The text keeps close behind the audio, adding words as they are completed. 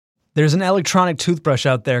There's an electronic toothbrush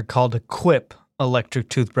out there called a Quip electric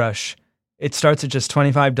toothbrush. It starts at just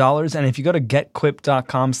 $25, and if you go to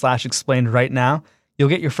getquip.com/explained right now, you'll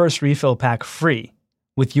get your first refill pack free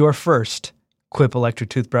with your first Quip electric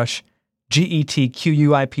toothbrush.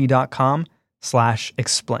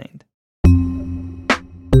 getquip.com/explained.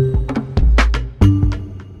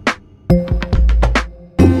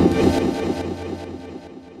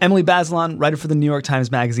 Emily Bazelon, writer for the New York Times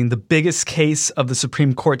Magazine. The biggest case of the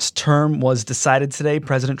Supreme Court's term was decided today.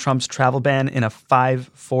 President Trump's travel ban in a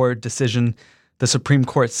 5-4 decision. The Supreme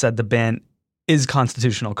Court said the ban is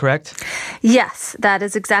constitutional, correct? Yes, that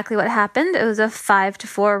is exactly what happened. It was a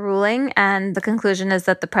 5-4 ruling, and the conclusion is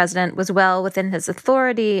that the president was well within his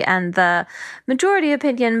authority, and the majority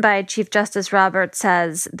opinion by Chief Justice Roberts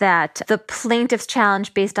says that the plaintiff's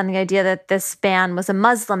challenge based on the idea that this ban was a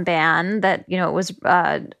Muslim ban, that, it was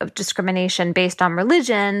discrimination based on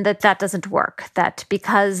religion, that doesn't work, that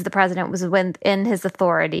because the president was within his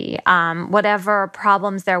authority, whatever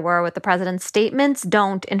problems there were with the president's statements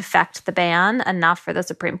don't infect the ban enough for the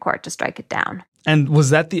Supreme Court to strike it down. And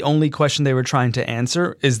was that the only question they were trying to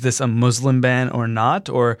answer? Is this a Muslim ban or not?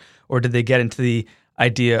 Or did they get into the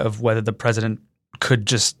idea of whether the president could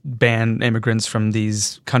just ban immigrants from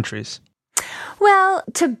these countries? Well,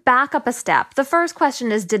 to back up a step, the first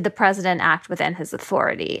question is, did the president act within his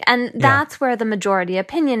authority? And that's where the majority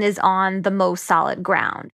opinion is on the most solid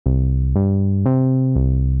ground.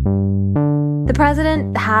 The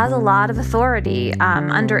president has a lot of authority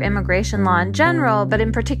under immigration law in general, but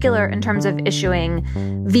in particular in terms of issuing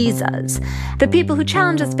visas. The people who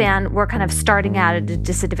challenged this ban were kind of starting out at a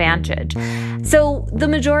disadvantage. So the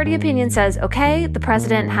majority opinion says, okay, the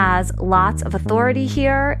president has lots of authority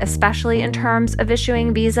here, especially in terms of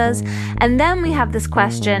issuing visas. And then we have this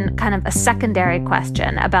question, kind of a secondary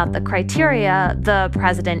question about the criteria the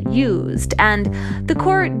president used. And the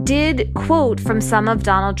court did quote from some of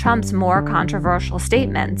Donald Trump's more controversial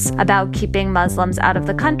statements about keeping Muslims out of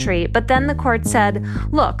the country. But then the court said,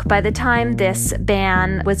 look, by the time this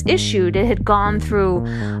ban was issued, it had gone through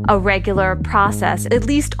a regular process, at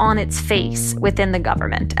least on its face, within the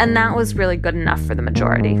government. And that was really good enough for the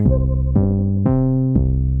majority.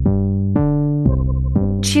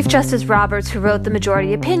 Chief Justice Roberts, who wrote the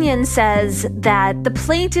majority opinion, says that the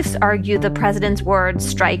plaintiffs argue the president's words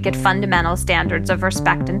strike at fundamental standards of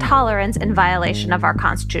respect and tolerance in violation of our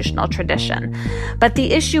constitutional tradition. But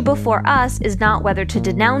the issue before us is not whether to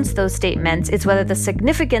denounce those statements, it's whether the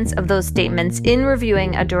significance of those statements in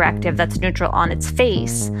reviewing a directive that's neutral on its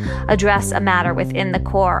face address a matter within the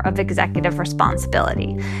core of executive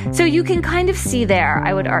responsibility. So you can kind of see there,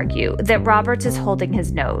 I would argue, that Roberts is holding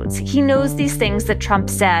his nose. He knows these things that Trump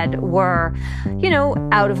said were,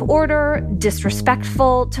 out of order,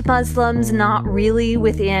 disrespectful to Muslims, not really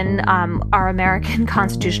within our American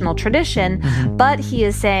constitutional tradition. Mm-hmm. But he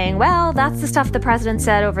is saying, well, that's the stuff the president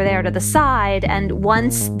said over there to the side. And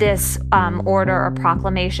once this order or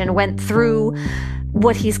proclamation went through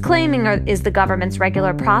what he's claiming is the government's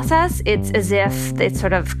regular process, it's as if it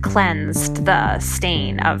sort of cleansed the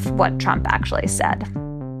stain of what Trump actually said.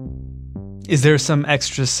 Is there some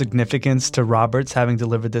extra significance to Roberts having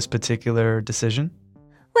delivered this particular decision?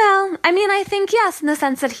 Well, I think yes, in the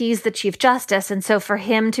sense that he's the Chief Justice, and so for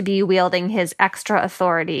him to be wielding his extra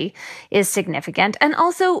authority is significant. And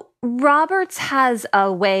also, Roberts has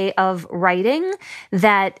a way of writing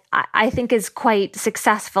that I think is quite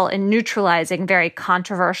successful in neutralizing very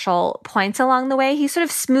controversial points along the way. He sort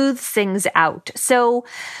of smooths things out. So,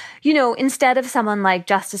 instead of someone like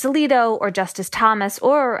Justice Alito or Justice Thomas,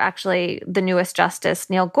 or actually the newest Justice,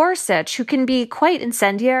 Neil Gorsuch, who can be quite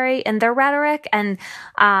incendiary in their rhetoric and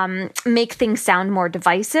make things sound more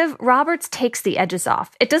divisive, Roberts takes the edges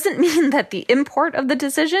off. It doesn't mean that the import of the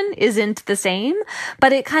decision isn't the same,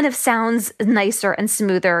 but it kind of sounds nicer and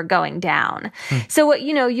smoother going down. So what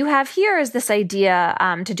you have here is this idea,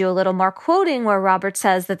 to do a little more quoting, where Roberts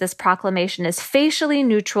says that this proclamation is facially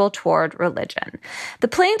neutral toward religion. The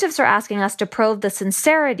plaintiffs are asking us to probe the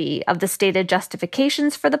sincerity of the stated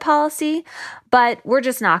justifications for the policy, but we're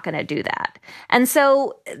just not going to do that. And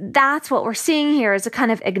so that's what we're seeing here, is a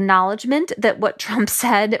kind of acknowledgement that what Trump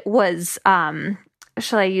said was,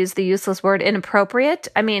 shall I use the useless word, inappropriate?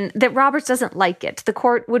 That Roberts doesn't like it. The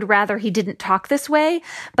court would rather he didn't talk this way,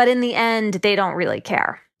 but in the end, they don't really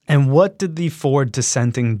care. And what did the 4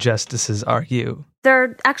 dissenting justices argue? There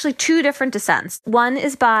are actually 2 different dissents. One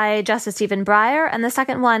is by Justice Stephen Breyer, and the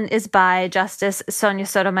second one is by Justice Sonia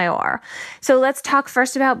Sotomayor. So let's talk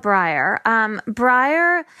first about Breyer.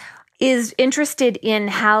 Breyer, is interested in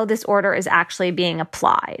how this order is actually being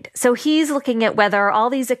applied. So he's looking at whether all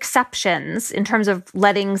these exceptions in terms of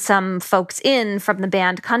letting some folks in from the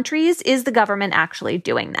banned countries, is the government actually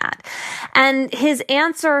doing that? And his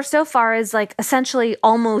answer so far is like essentially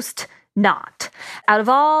almost not. Out of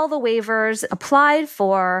all the waivers applied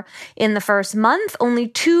for in the first month, only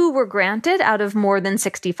 2 were granted out of more than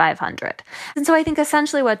 6,500. And so I think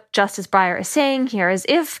essentially what Justice Breyer is saying here is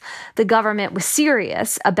if the government was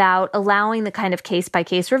serious about allowing the kind of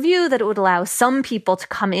case-by-case review that it would allow some people to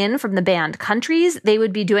come in from the banned countries, they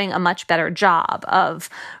would be doing a much better job of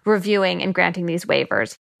reviewing and granting these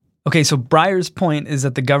waivers. Okay, so Breyer's point is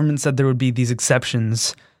that the government said there would be these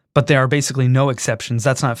exceptions, but there are basically no exceptions.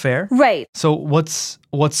 That's not fair? Right. So what's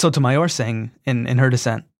Sotomayor saying in her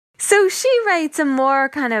dissent? So she writes a more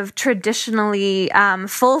kind of traditionally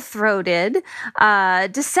full-throated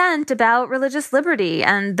dissent about religious liberty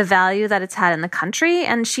and the value that it's had in the country.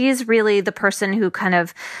 And she's really the person who kind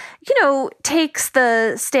of, takes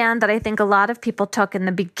the stand that I think a lot of people took in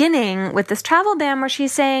the beginning with this travel ban, where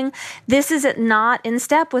she's saying this is not in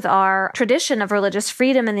step with our tradition of religious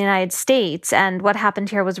freedom in the United States, and what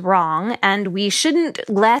happened here was wrong, and we shouldn't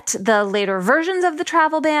let the later versions of the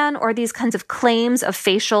travel ban or these kinds of claims of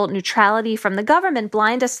facial neutrality from the government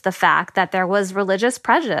blind us to the fact that there was religious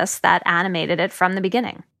prejudice that animated it from the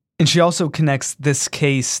beginning. And she also connects this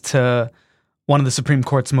case to one of the Supreme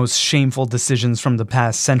Court's most shameful decisions from the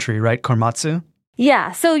past century, right? Korematsu?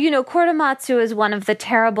 Yeah. So, Korematsu is one of the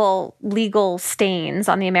terrible legal stains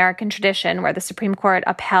on the American tradition where the Supreme Court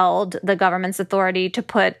upheld the government's authority to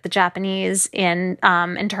put the Japanese in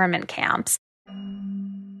internment camps.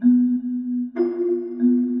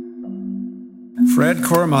 Fred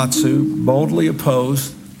Korematsu boldly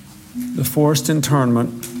opposed the forced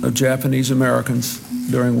internment of Japanese Americans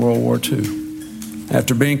during World War II.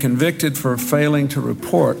 After being convicted for failing to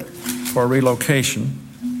report for relocation,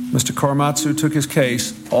 Mr. Korematsu took his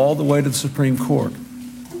case all the way to the Supreme Court.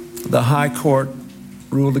 The High Court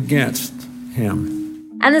ruled against him.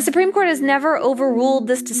 And the Supreme Court has never overruled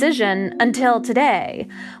this decision until today.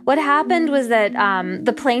 What happened was that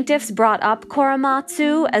the plaintiffs brought up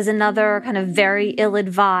Korematsu as another kind of very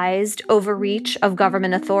ill-advised overreach of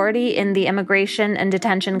government authority in the immigration and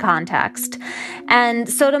detention context. And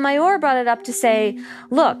Sotomayor brought it up to say,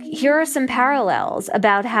 look, here are some parallels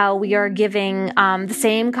about how we are giving the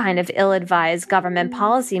same kind of ill-advised government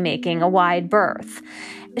policymaking a wide berth.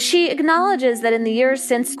 She acknowledges that in the years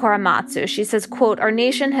since Korematsu, she says, quote, our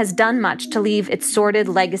nation has done much to leave its sordid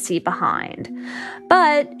legacy behind.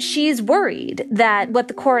 But she's worried that what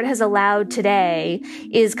the court has allowed today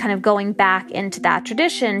is kind of going back into that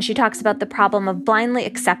tradition. She talks about the problem of blindly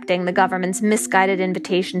accepting the government's misguided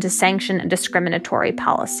invitation to sanction a discriminatory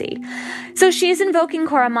policy. So she's invoking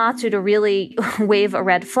Korematsu to really wave a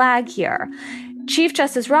red flag here. Chief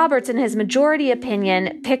Justice Roberts, in his majority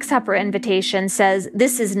opinion, picks up her invitation, says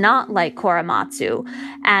this is not like Korematsu,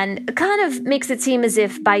 and kind of makes it seem as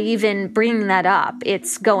if by even bringing that up,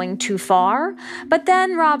 it's going too far. But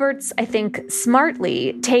then Roberts, I think,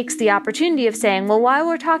 smartly takes the opportunity of saying, well, while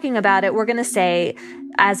we're talking about it, we're going to say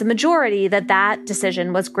as a majority that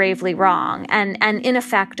decision was gravely wrong and in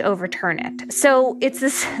effect overturn it. So it's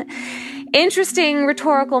this interesting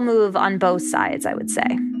rhetorical move on both sides, I would say.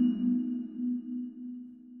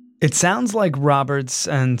 It sounds like Roberts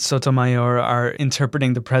and Sotomayor are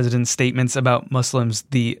interpreting the president's statements about Muslims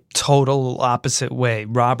the total opposite way.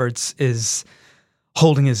 Roberts is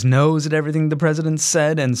holding his nose at everything the president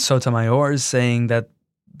said, and Sotomayor is saying that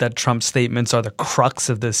Trump's statements are the crux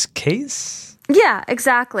of this case. Yeah,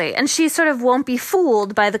 exactly. And she sort of won't be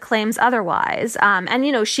fooled by the claims otherwise.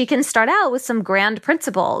 And she can start out with some grand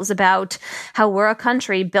principles about how we're a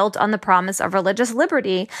country built on the promise of religious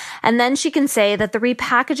liberty. And then she can say that the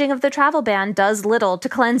repackaging of the travel ban does little to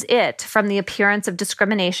cleanse it from the appearance of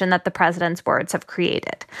discrimination that the president's words have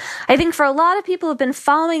created. I think for a lot of people who've been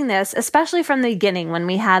following this, especially from the beginning when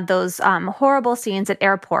we had those horrible scenes at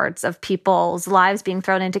airports of people's lives being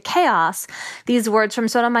thrown into chaos, these words from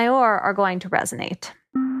Sotomayor are going to resonate.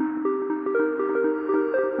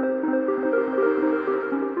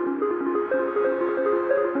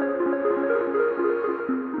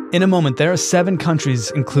 In a moment, there are 7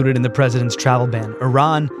 countries included in the president's travel ban: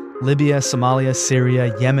 Iran, Libya, Somalia,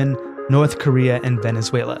 Syria, Yemen, North Korea, and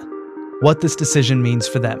Venezuela. What this decision means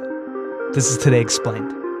for them. This is Today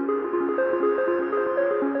Explained.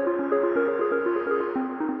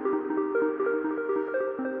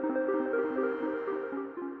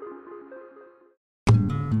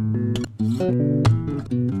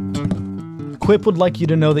 Quip would like you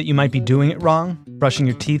to know that you might be doing it wrong, brushing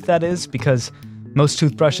your teeth, that is, because Most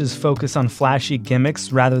toothbrushes focus on flashy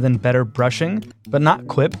gimmicks rather than better brushing, but not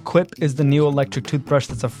Quip. Quip is the new electric toothbrush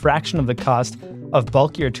that's a fraction of the cost of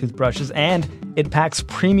bulkier toothbrushes, and it packs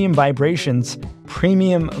premium vibrations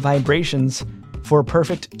for a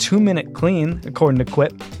perfect 2-minute clean, according to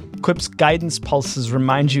Quip. Quip's guidance pulses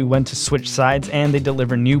remind you when to switch sides, and they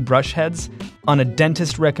deliver new brush heads on a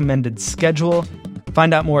dentist-recommended schedule.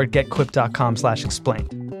 Find out more at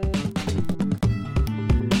getquip.com/explained.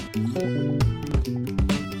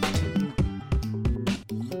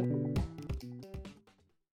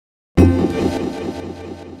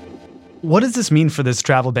 What does this mean for this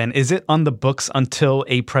travel ban? Is it on the books until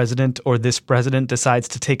a president or this president decides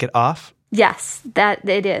to take it off? Yes, that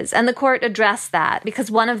it is. And the court addressed that because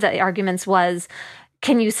one of the arguments was,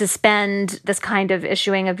 can you suspend this kind of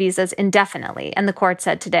issuing of visas indefinitely? And the court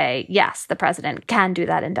said today, yes, the president can do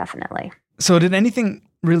that indefinitely. So did anything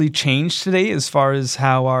really change today as far as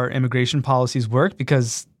how our immigration policies work?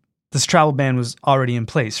 Because this travel ban was already in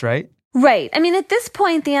place, right? Right. I mean, at this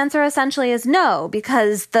point, the answer essentially is no,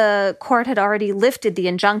 because the court had already lifted the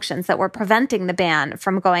injunctions that were preventing the ban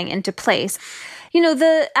from going into place. You know,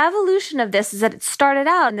 the evolution of this is that it started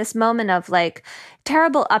out in this moment of like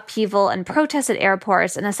terrible upheaval and protests at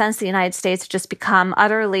airports. In a sense, the United States just become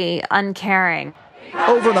utterly uncaring.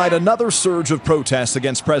 Overnight, another surge of protests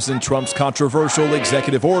against President Trump's controversial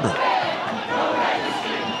executive order.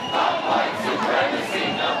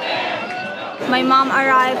 My mom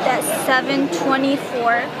arrived at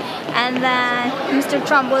 7:24, and then Mr.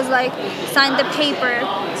 Trump was like, sign the paper.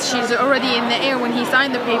 She's already in the air when he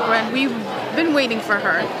signed the paper, and we've been waiting for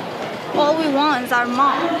her. All we want is our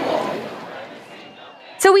mom.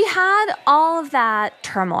 So we had all of that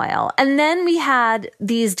turmoil, and then we had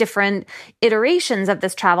these different iterations of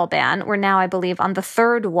this travel ban. We're now, I believe, on the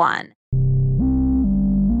third one.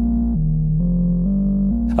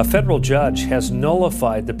 A federal judge has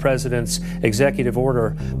nullified the president's executive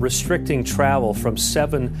order restricting travel from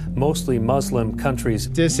 7 mostly Muslim countries.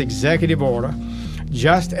 This executive order,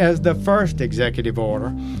 just as the first executive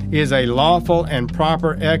order, is a lawful and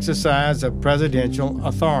proper exercise of presidential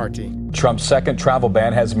authority. Trump's second travel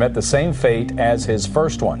ban has met the same fate as his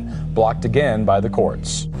first one, blocked again by the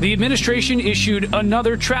courts. The administration issued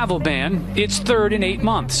another travel ban, its third in 8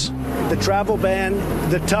 months. The travel ban,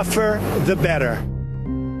 the tougher, the better.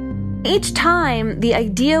 Each time, the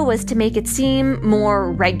idea was to make it seem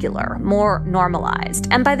more regular, more normalized.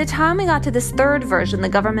 And by the time we got to this third version, the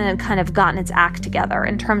government had kind of gotten its act together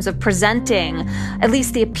in terms of presenting at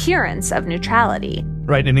least the appearance of neutrality.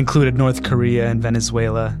 Right, it included North Korea and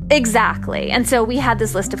Venezuela. Exactly. And so we had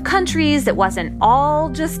this list of countries that wasn't all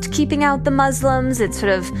just keeping out the Muslims. It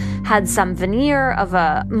sort of had some veneer of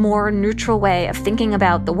a more neutral way of thinking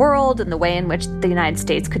about the world and the way in which the United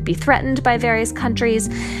States could be threatened by various countries.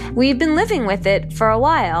 We've been living with it for a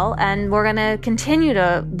while, and we're going to continue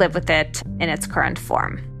to live with it in its current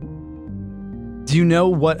form. Do you know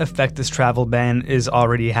what effect this travel ban is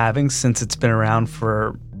already having since it's been around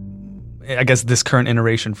for, I guess, this current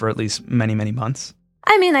iteration for at least many, many months?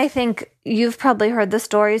 I mean, I think you've probably heard the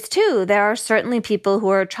stories too. There are certainly people who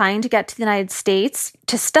are trying to get to the United States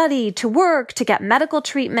to study, to work, to get medical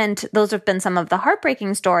treatment. Those have been some of the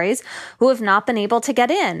heartbreaking stories who have not been able to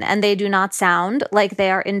get in, and they do not sound like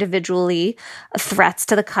they are individually threats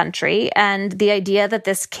to the country. And the idea that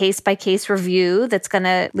this case-by-case review that's going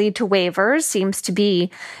to lead to waivers seems to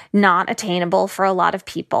be not attainable for a lot of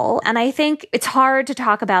people. And I think it's hard to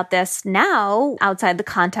talk about this now outside the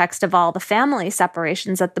context of all the family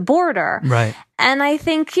separations at the border. Right. And I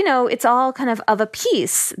think, you know, it's all kind of a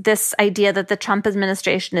piece, this idea that the Trump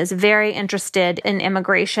administration is very interested in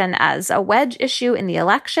immigration as a wedge issue in the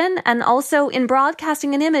election, and also in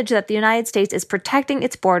broadcasting an image that the United States is protecting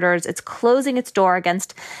its borders, it's closing its door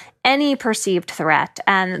against any perceived threat.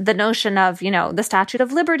 And the notion of, you know, the Statue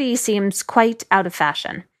of Liberty seems quite out of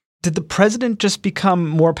fashion. Did the president just become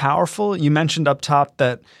more powerful? You mentioned up top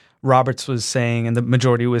that Roberts was saying, and the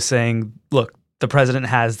majority was saying, look, the president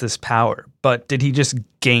has this power, but did he just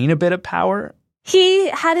gain a bit of power? He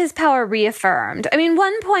had his power reaffirmed. I mean,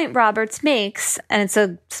 one point Roberts makes, and it's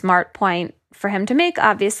a smart point for him to make,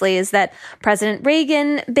 obviously, is that President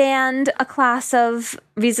Reagan banned a class of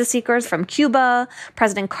visa seekers from Cuba.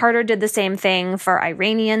 President Carter did the same thing for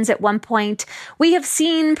Iranians at one point. We have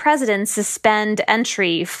seen presidents suspend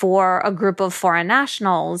entry for a group of foreign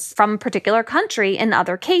nationals from a particular country in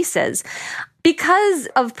other cases. Because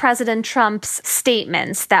of President Trump's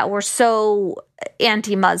statements that were so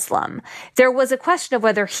anti-Muslim, there was a question of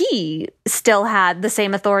whether he still had the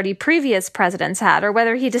same authority previous presidents had, or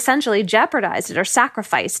whether he'd essentially jeopardized it or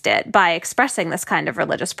sacrificed it by expressing this kind of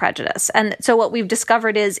religious prejudice. And so what we've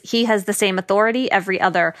discovered is he has the same authority every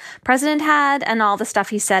other president had, and all the stuff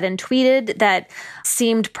he said and tweeted that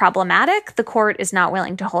seemed problematic, the court is not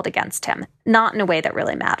willing to hold against him, not in a way that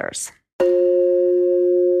really matters.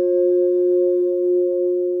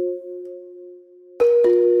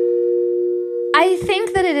 I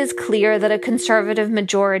think that it is clear that a conservative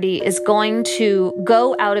majority is going to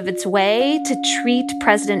go out of its way to treat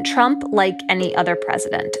President Trump like any other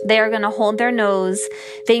president. They are going to hold their nose.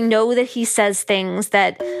 They know that he says things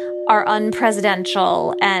that are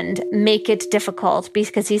unpresidential and make it difficult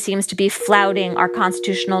because he seems to be flouting our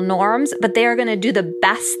constitutional norms, but they are going to do the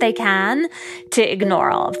best they can to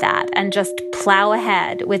ignore all of that and just plow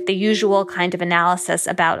ahead with the usual kind of analysis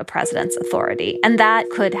about a president's authority. And that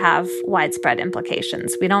could have widespread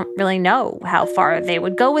implications. We don't really know how far they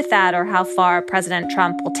would go with that or how far President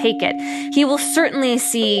Trump will take it. He will certainly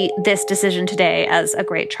see this decision today as a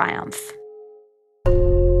great triumph.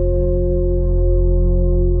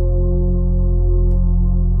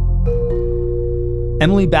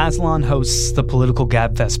 Emily Bazelon hosts the Political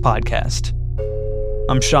Gabfest podcast.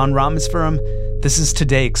 I'm Sean Rameswaram. This is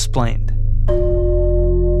Today Explained.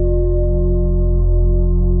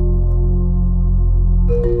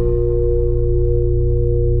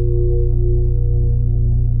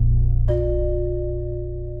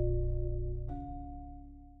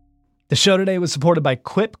 The show today was supported by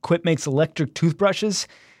Quip. Quip makes electric toothbrushes.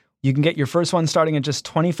 You can get your first one starting at just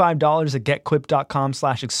 $25 at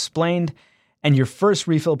getquip.com/explained. And your first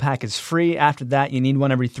refill pack is free. After that, you need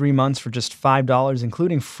one every 3 months for just $5,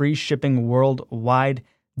 including free shipping worldwide.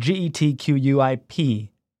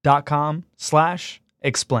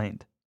 GETQUIP.com/explained.